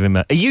you ever give him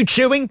are you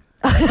chewing?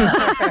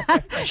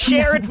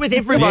 Share it with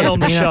everyone on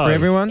the show. For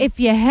everyone? If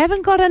you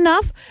haven't got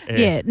enough,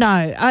 I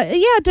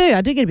do.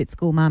 I do get a bit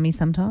school marmy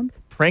sometimes.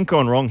 Prank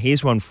gone wrong.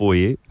 Here's one for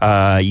you.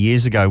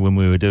 Years ago when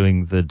we were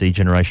doing the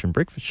Degeneration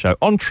Breakfast Show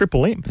on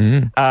Triple M,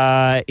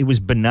 it was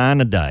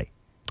Banana Day.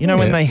 You know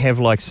when they have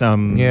like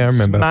some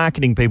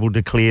marketing people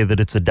declare that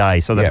it's a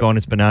day, so they've gone,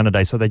 it's Banana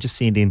Day, so they just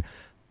send in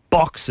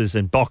boxes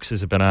and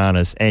boxes of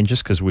bananas, and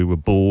just because we were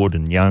bored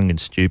and young and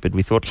stupid,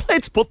 we thought,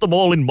 let's put them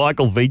all in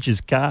Michael Veitch's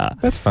car.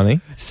 That's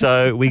funny.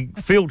 So we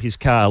filled his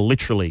car,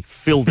 literally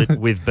filled it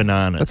with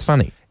bananas. That's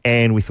funny.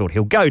 And we thought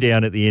he'll go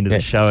down at the end of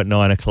the show at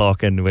 9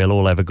 o'clock and we'll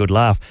all have a good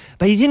laugh.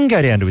 But he didn't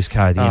go down to his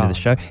car at the end of the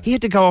show. He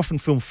had to go off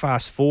and film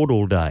Fast Forward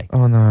all day.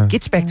 Oh, no.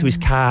 Gets back to his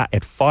car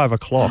at 5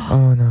 o'clock.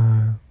 Oh,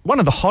 no. One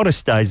of the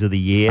hottest days of the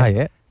year. Oh,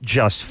 yeah.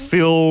 just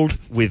filled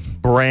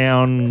with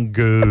brown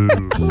goo.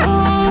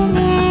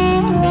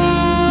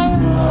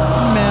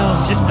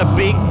 Smell. Just a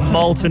big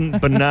molten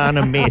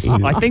banana mess.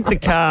 I think the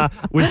car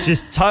was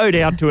just towed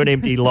out to an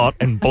empty lot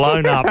and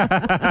blown up.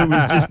 There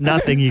was just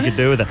nothing you could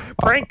do with it.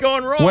 Prank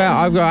gone wrong.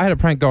 Well, I had a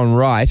prank gone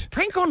right.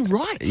 Prank gone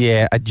right?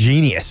 Yeah, a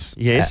genius.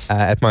 Yes.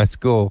 At my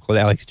school called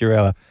Alex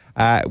Durella.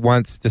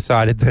 Once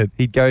decided that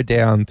he'd go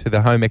down to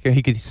the home ec.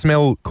 He could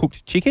smell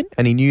cooked chicken,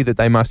 and he knew that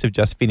they must have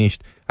just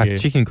finished a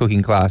chicken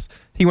cooking class.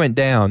 He went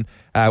down,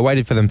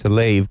 waited for them to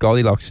leave,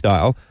 Goldilocks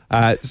style,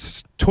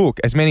 took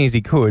as many as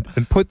he could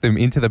and put them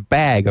into the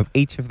bag of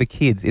each of the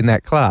kids in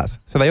that class.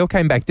 So they all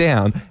came back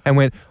down and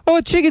went, "Oh,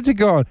 the chickens are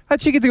gone. Our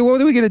chickens are gone.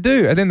 What are we going to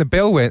do?" And then the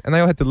bell went, and they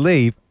all had to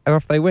leave, and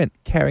off they went,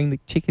 carrying the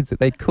chickens that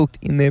they'd cooked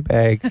in their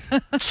bags.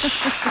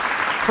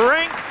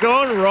 Prank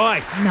gone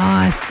right.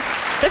 Nice.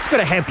 That's got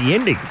a happy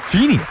ending.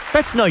 Genius.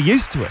 That's no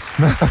use to us.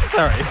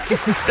 Sorry.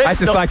 I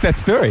just like that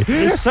story.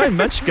 There's so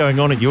much going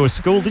on at your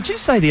school. Did you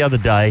say the other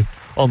day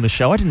on the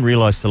show, I didn't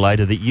realise till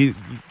later, that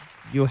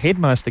your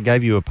headmaster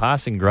gave you a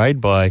passing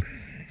grade by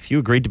if you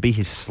agreed to be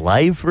his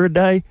slave for a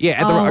day? Yeah,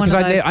 because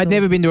I'd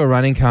never been to a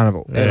running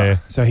carnival. Yeah.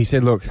 So he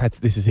said, "Look,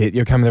 this is it.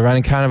 You're coming to the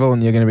running carnival,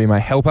 and you're going to be my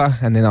helper,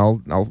 and then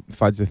I'll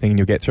fudge the thing, and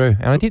you'll get through."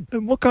 And I did.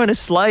 And what kind of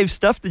slave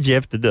stuff did you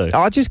have to do?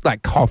 Oh, just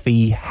like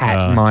coffee,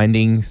 hat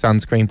minding,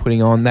 sunscreen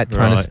putting on, that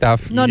kind of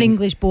stuff. Not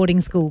English boarding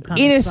school kind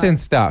Innocent of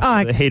stuff.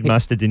 Oh, The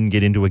headmaster didn't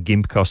get into a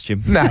gimp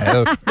costume.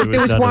 No,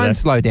 there was one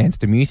slow dance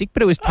to music,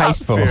 but it was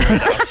tasteful.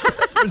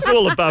 It's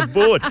all above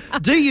board.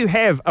 Do you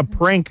have a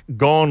prank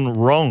gone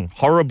wrong,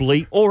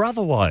 horribly or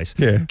otherwise?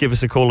 Yeah. Give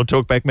us a call at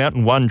Talkback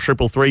Mountain,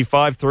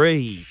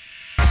 1-333-53.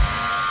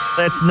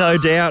 That's no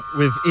doubt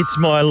with It's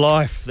My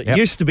Life that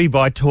used to be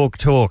by Talk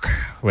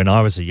when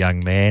I was a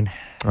young man.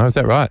 Oh, is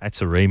that right?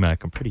 That's a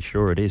remake. I'm pretty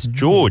sure it is.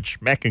 George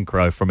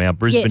McEncroe from our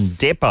Brisbane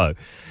depot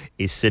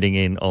is sitting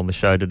in on the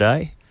show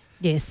today.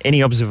 Yes.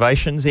 Any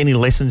observations, any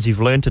lessons you've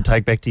learned to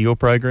take back to your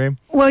program?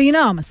 Well, you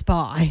know I'm a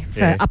spy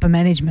for upper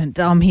management.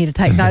 I'm here to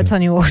take notes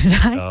on you all today.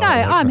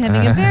 I'm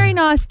having a very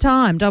nice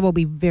time. Dob will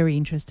be very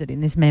interested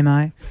in this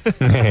memo.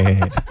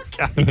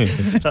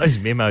 Those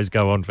memos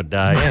go on for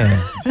days.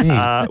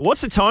 What's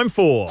the time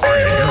for?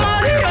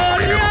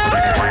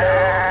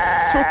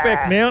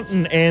 Talkback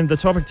Mountain, and the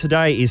topic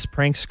today is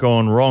pranks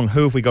gone wrong.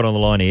 Who have we got on the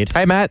line, Ed?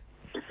 Hey, Matt.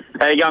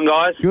 How you going,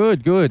 guys?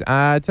 Good.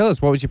 Tell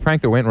us, what was your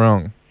prank that went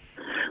wrong?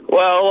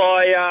 Well,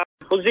 I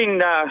was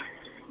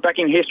back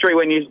in history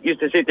when you used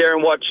to sit there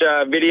and watch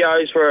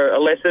videos for a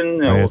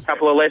lesson or a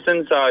couple of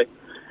lessons. So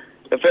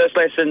the first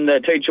lesson,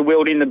 the teacher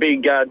wheeled in the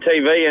big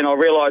TV, and I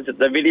realised that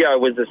the video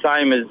was the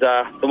same as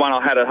the one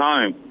I had at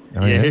home.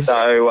 Oh, yes.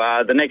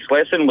 So the next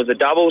lesson was a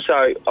double, so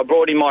I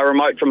brought in my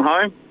remote from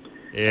home.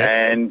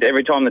 Yeah. And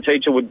every time the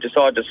teacher would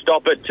decide to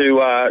stop it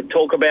to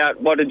talk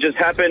about what had just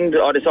happened,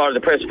 I decided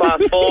to press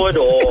fast forward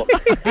or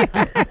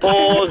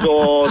pause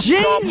or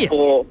stop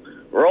or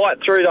right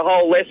through the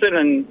whole lesson.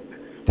 And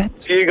a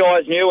few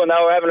guys knew, and they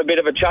were having a bit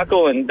of a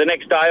chuckle. And the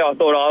next day I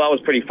thought, that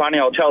was pretty funny.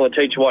 I'll tell the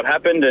teacher what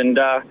happened. And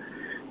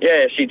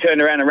she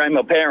turned around and rang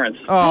my parents.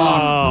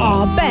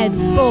 Oh, bad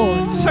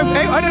sport. So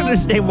I don't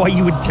understand why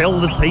you would tell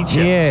the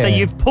teacher. Yeah. So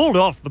you've pulled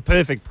off the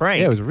perfect prank.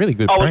 Yeah, it was a really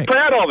good I prank. was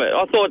proud of it.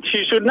 I thought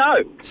she should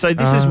know. So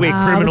this is where It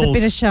was criminals, a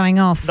bit of showing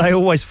off. they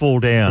always fall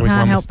down.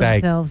 Can't help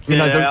mistake. themselves. You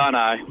know, I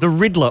know. The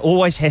Riddler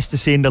always has to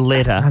send a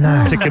letter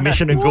to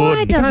Commissioner Why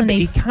Gordon. doesn't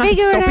he can't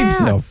figure stop it out?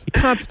 himself. He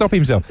can't stop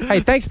himself.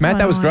 Hey, thanks, Matt.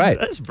 That was great.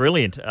 That's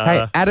brilliant.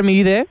 Hey, Adam, are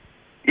you there?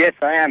 Yes,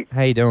 I am.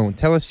 How you doing?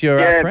 Tell us your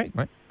prank,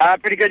 mate.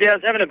 Pretty good. Yeah, I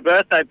was having a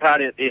birthday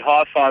party at the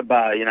Hi-Fi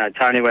Bar,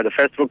 Tony, where the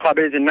festival club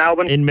is in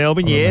Melbourne. In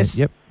Melbourne, yes.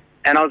 Yep.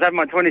 And I was having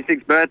my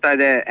 26th birthday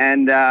there,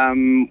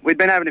 and we'd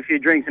been having a few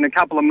drinks, and a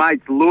couple of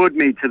mates lured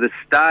me to the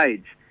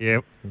stage.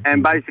 Yep.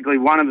 And basically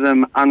one of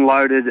them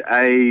unloaded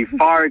a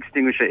fire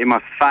extinguisher in my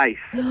face.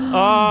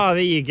 Oh,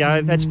 there you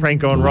go. That's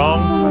prank gone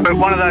wrong. But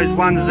one of those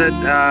ones that,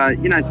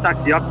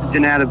 sucks the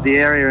oxygen out of the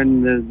area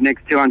in the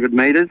next 200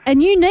 metres.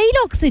 And you need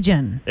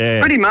oxygen.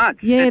 Yeah. Pretty much.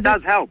 Yeah, it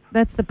does help.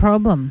 That's the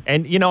problem.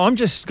 And, I'm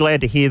just glad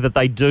to hear that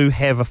they do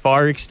have a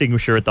fire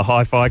extinguisher at the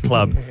Hi-Fi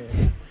Club.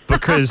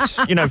 Because,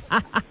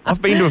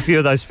 I've been to a few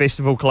of those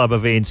festival club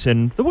events,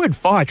 and the word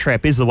fire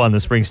trap is the one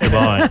that springs to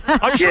mind.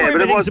 I'm sure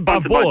everything's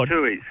above board.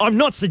 I'm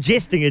not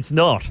suggesting it's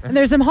not. And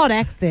there's some hot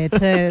acts there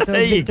too. So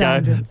there you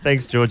go. dangerous.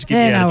 Thanks, George.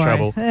 Get me out of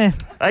trouble. Yeah.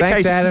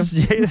 Okay, Thanks,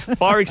 Adam.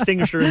 Fire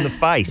extinguisher in the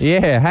face.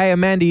 Yeah. Hey,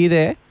 Amanda, you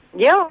there?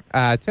 Yeah.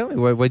 Tell me,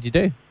 what'd you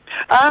do?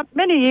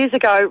 Many years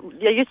ago,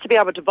 you used to be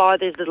able to buy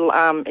these little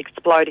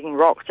exploding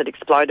rocks that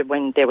exploded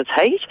when there was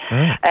heat.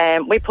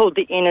 And we pulled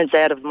the innards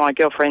out of my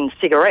girlfriend's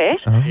cigarette,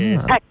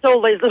 packed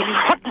all these little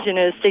rocks in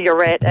her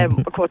cigarette,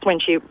 and of course when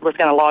she was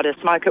going to light her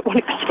smoke, it would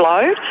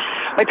explode.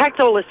 We packed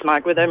all the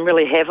smoke with them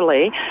really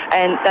heavily,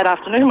 and that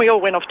afternoon we all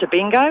went off to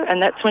bingo,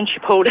 and that's when she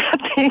pulled out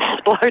the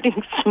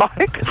exploding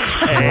smoke.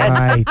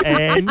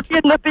 And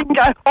in the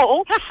bingo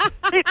hall,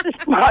 hit the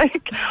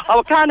smoke.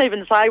 I can't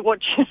even say what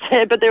she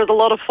said, but there was a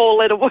lot of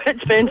four-letter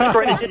words being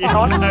screamed.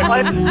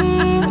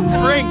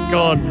 Frank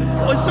gone.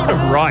 I was sort of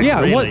right,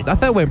 Yeah, really. I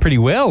thought it went pretty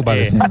well by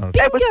the sound.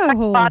 Bingo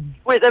hall.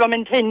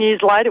 10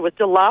 years later, we're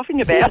still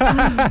laughing about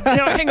it.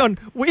 Now, hang on.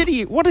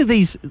 What are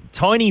these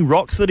tiny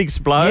rocks that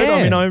explode? Yeah.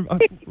 I mean,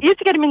 You used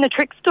to get them in the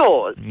trick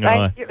stores. No.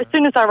 And as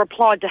soon as they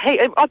replied to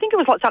heat, I think it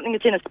was like something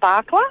that's in a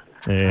sparkler.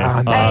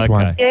 Yeah. Nice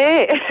one.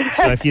 Yeah.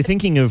 So if you're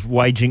thinking of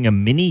waging a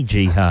mini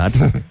jihad,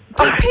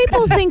 Did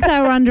people think they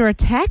were under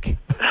attack?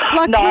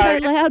 Like, No. were they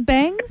loud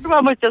bangs?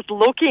 Everyone was just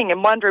looking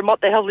and wondering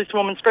what the hell this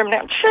woman's screaming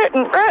out, shit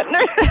and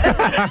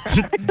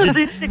because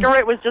his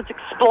cigarette was just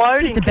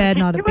exploding. Just a bad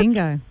night of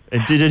bingo.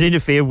 and did it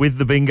interfere with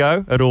the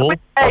bingo at all?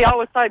 Hey, I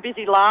was so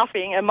busy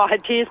laughing and I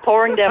had tears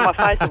pouring down my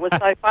face. It was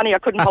so funny I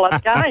couldn't pull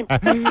up the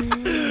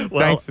game.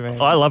 Well, Thanks, man.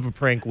 I love a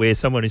prank where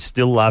someone is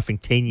still laughing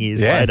 10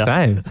 years Yeah, later.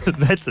 same.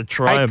 That's a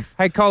triumph.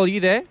 Hey, Cole, are you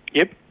there?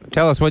 Yep.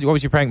 Tell us, what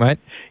was your prank, mate?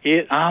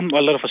 Yeah, I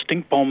let off a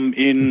stink bomb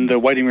in the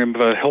waiting room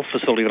of a health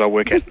facility that I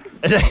work at.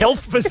 At a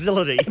health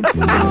facility?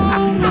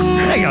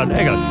 Hang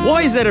on.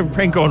 Why is that a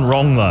prank gone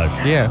wrong, though?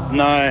 Yeah.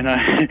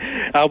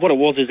 No. What it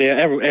was is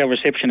our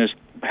receptionist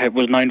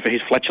was known for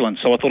his flatulence,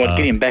 so I thought I'd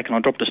get him back, and I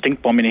dropped a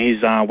stink bomb in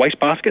his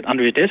wastebasket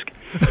under his desk.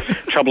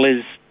 Trouble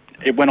is,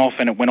 it went off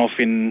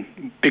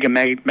in bigger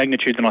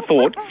magnitude than I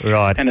thought.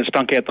 Right. And it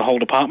stunk out the whole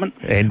department.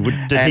 And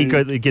did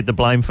he get the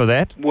blame for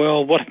that?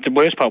 Well, what the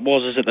worst part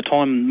was is at the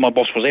time my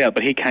boss was out,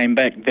 but he came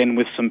back then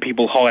with some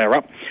people higher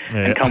up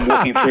and come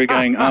walking through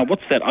going,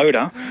 what's that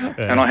odour? Yeah.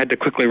 And I had to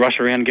quickly rush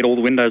around and get all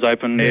the windows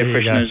open, air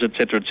fresheners,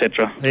 etc.,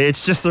 etc.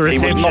 It's just the He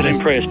was receptionist. not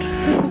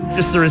impressed.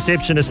 Just the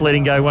receptionist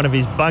letting go one of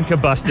his bunker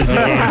busters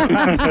again.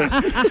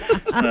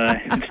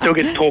 It still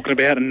gets talking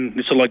about, and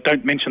it's sort of like,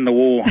 don't mention the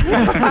war.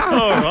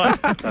 All right.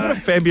 What a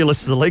fabulous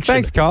selection.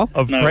 Thanks, Carl.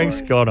 Of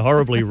pranks gone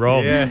horribly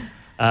wrong. Yeah.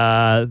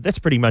 That's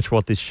pretty much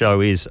what this show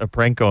is, a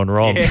prank gone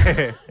wrong.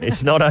 Yeah.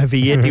 It's not over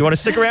yet. Do you want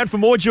to stick around for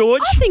more,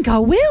 George? I think I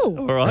will.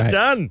 All right,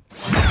 done.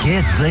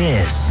 Get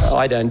this.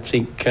 I don't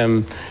think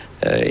in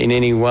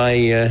any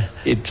way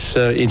it's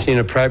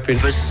inappropriate.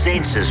 For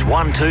Sensis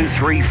 1, 2,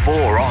 3,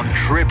 4 on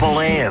Triple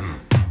M.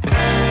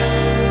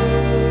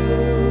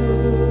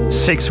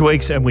 6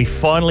 weeks and we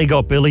finally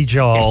got Billy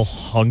Joel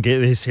on Get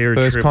This here at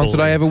First Triple concert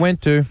I M. ever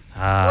went to.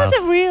 Was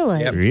it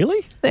really? Yep.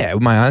 Really? Yeah,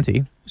 with my auntie.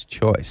 It was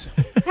choice.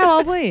 How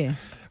old were you?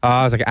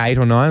 I was like 8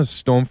 or 9. It was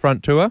a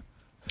Stormfront tour.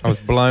 I was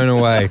blown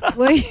away.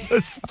 Were you?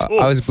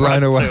 I was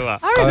blown away.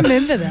 I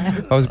remember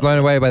that. I was blown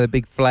away by the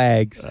big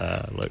flags.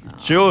 Look,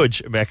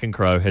 George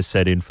McEncroe has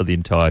sat in for the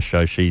entire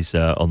show. She's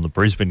on the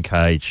Brisbane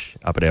Cage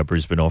up at our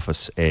Brisbane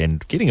office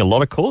and getting a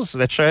lot of calls.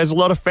 That show has a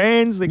lot of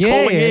fans. They're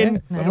calling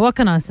in. No, what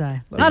can I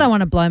say? I don't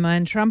want to blow my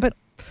own trumpet.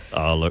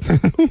 Oh, look,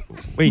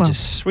 we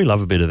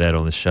love a bit of that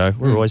on the show.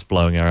 We're always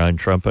blowing our own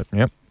trumpet.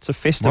 Yep. It's a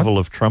festival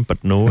of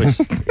trumpet noise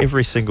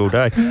every single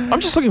day. I'm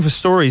just looking for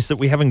stories that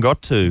we haven't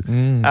got to.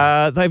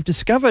 They've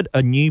discovered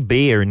a new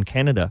bear in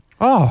Canada,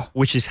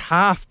 which is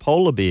half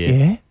polar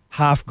bear,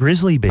 half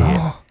grizzly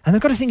bear. And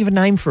they've got to think of a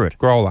name for it.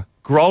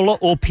 Groler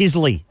or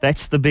Pizzly.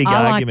 That's the big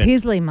I argument.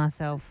 like Pizzly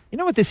myself. You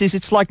know what this is?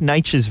 It's like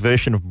nature's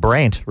version of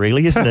Brant,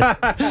 really, isn't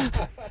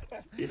it?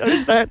 You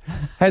notice that?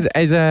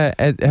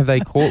 Have they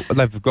caught?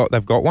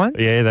 They've got one.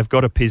 Yeah, they've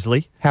got a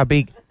Pizzly. How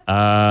big?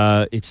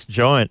 It's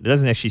giant. It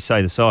doesn't actually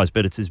say the size,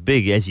 but it's as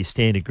big as your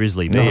standard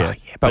grizzly bear. Oh,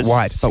 yeah, but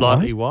white.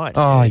 Slightly white.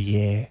 Oh,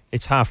 yeah.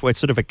 It's halfway. It's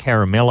sort of a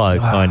caramello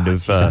kind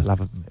of. Geez, I'd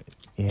love a,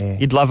 yeah.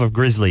 You'd love a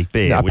grizzly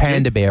bear. No, a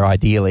panda bear,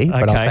 ideally,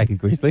 but I'll take a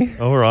grizzly.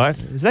 All right.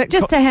 Is that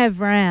just to have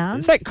round?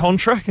 Is that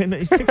contra?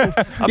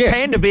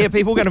 Panda bear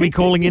people going to be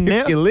calling in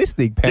now? You're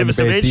listening, panda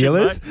bear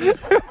dealers.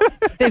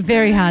 They're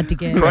very hard to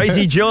get.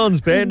 Crazy John's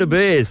Panda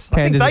Bears.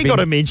 I think they got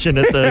a mention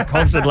at the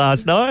concert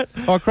last night.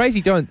 Oh, Crazy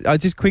John.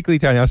 Just quickly,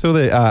 Tony, I saw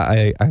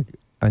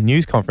a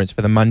news conference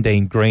for the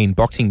Mundine Green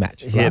boxing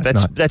match. Yeah,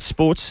 that's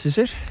sports, is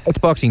it? It's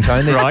boxing,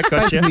 Tony. There's right,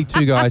 gotcha. Basically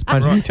two guys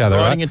punching each other.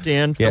 Writing it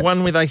down. The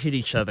one where they hit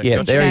each other. Yeah,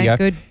 gotcha. there you go.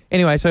 Good.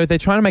 Anyway, so they're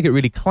trying to make it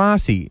really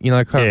classy,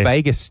 kind of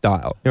Vegas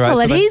style. Right? Well,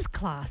 so it is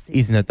classy.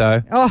 Isn't it,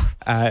 though? Oh.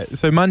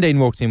 So Mundine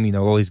walks in,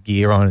 all his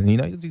gear on,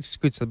 and,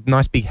 it's a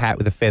nice big hat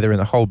with a feather and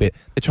the whole bit.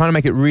 They're trying to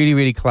make it really,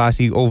 really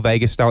classy, all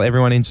Vegas style,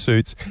 everyone in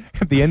suits.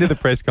 At the end of the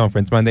press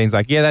conference, Mundine's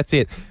like, yeah, that's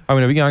it. I'm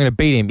going to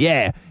beat him.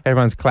 Yeah.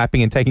 Everyone's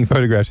clapping and taking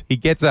photographs. He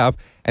gets up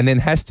and then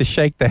has to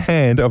shake the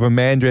hand of a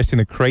man dressed in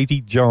a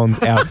Crazy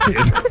John's outfit.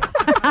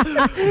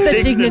 The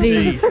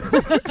dignity.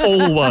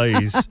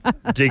 Always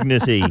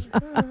dignity.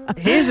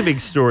 Here's a big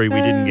story we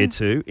didn't get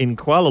to. In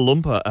Kuala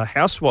Lumpur, a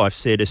housewife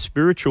said a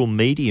spiritual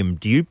medium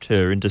duped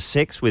her into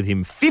sex with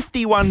him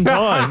 51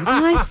 times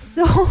I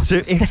saw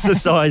to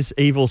exorcise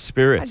evil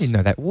spirits. I didn't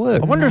know that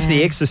worked. I wonder if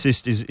the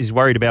exorcist is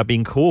worried about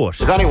being caught.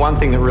 There's only one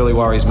thing that really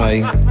worries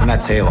me, and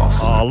that's hair loss.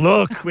 Oh,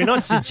 look, we're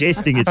not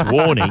suggesting it's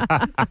Warnie.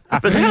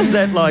 But how's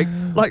that like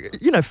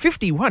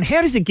 51?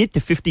 How does it get to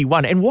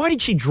 51? And why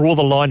did she draw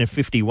the line at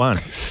 51?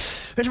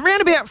 There's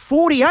around about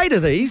 48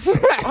 of these.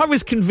 I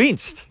was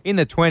convinced. In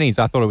the 20s,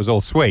 I thought it was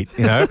all sweet,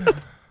 you know.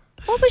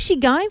 What was she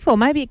going for?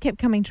 Maybe it kept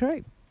coming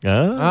true.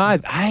 Oh,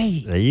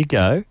 hey. There you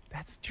go.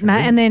 That's true.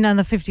 And then on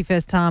the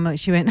 51st time,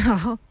 she went,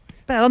 oh,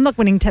 but I'm not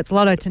winning Tats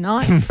Lotto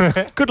tonight.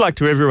 Good luck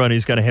to everyone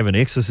who's going to have an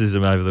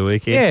exorcism over the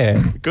weekend.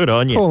 Yeah. Good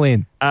on you. Call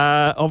in.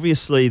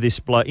 Obviously, this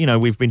bloke,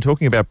 we've been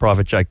talking about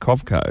Private Jake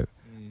Kovco.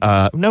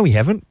 No, we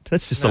haven't.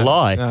 That's just a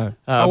lie. No.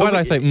 Why did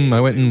I say I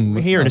went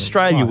here in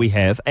Australia we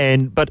have,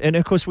 and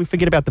of course we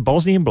forget about the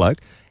Bosnian bloke.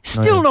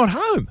 Still not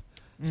home.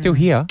 Still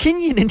here.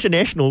 Kenyan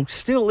International,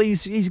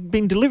 he's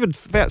been delivered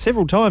about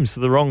several times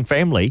to the wrong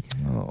family.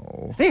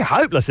 Oh. They're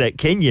hopeless, that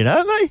Kenyan,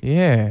 aren't they?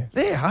 Yeah.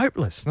 They're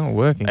hopeless. It's not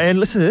working. And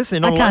listen to this.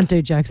 They're not I can't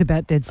do jokes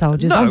about dead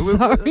soldiers. No, I'm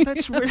sorry.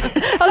 That's really...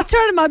 I was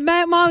trying to, my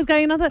mind was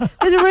going,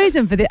 there's a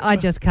reason for that. I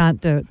just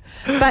can't do it.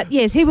 But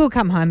yes, he will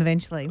come home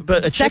eventually.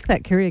 But sack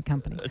that courier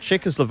company. A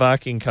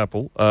Czechoslovakian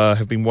couple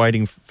have been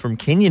waiting from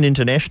Kenyan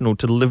International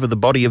to deliver the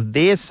body of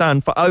their son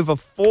for over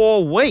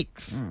 4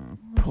 weeks.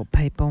 Poor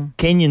people.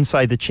 Kenyans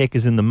say the check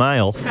is in the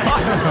mail.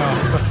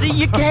 See,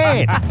 you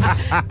can.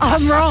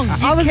 I'm wrong.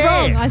 I was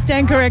wrong. I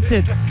stand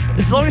corrected.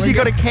 As long as you've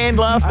got a canned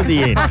laugh at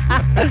the end.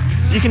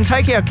 You can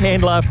take our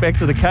canned laugh back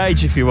to the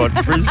cage if you want,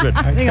 Brisbane.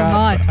 I think I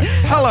might.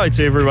 Hello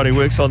to everyone who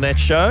works on that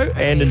show,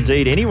 and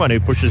indeed anyone who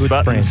pushes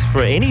buttons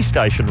for any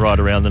station right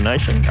around the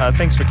nation.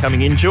 Thanks for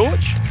coming in,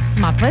 George.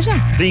 My pleasure.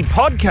 The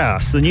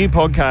podcast, the new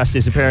podcast,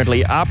 is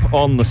apparently up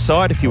on the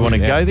site if you want to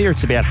go there.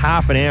 It's about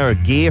half an hour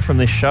of gear from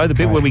this show. The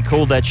bit where we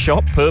called that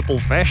shop Purple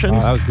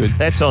Fashions. Oh, that was good.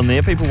 That's on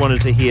there. People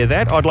wanted to hear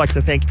that. I'd like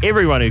to thank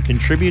everyone who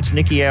contributes.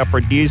 Nikki, our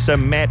producer,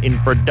 Matt in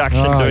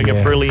production, doing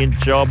a brilliant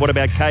job. What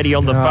about Katie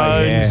on the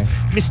phones?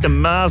 Mr.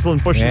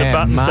 Marsland pushing the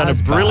buttons, done a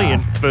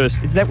brilliant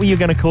first. Is that what you're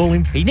going to call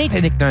him? He needs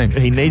a nickname.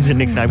 He needs a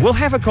nickname. We'll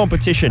have a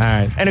competition.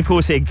 And of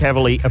course, Ed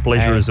Kavalee, a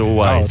pleasure as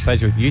always. Oh,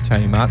 pleasure with you,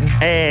 Tony Martin.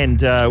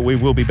 And we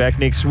will be back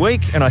next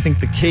week. And I think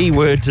the key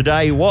word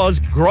today was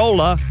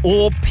Groler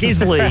or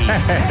Pizzly.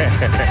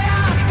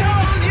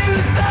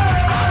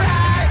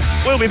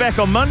 We'll be back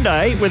on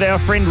Monday with our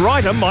friend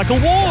writer Michael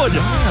Ward.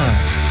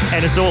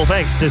 And it's all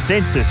thanks to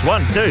Sensis.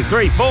 1, 2,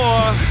 3, 4.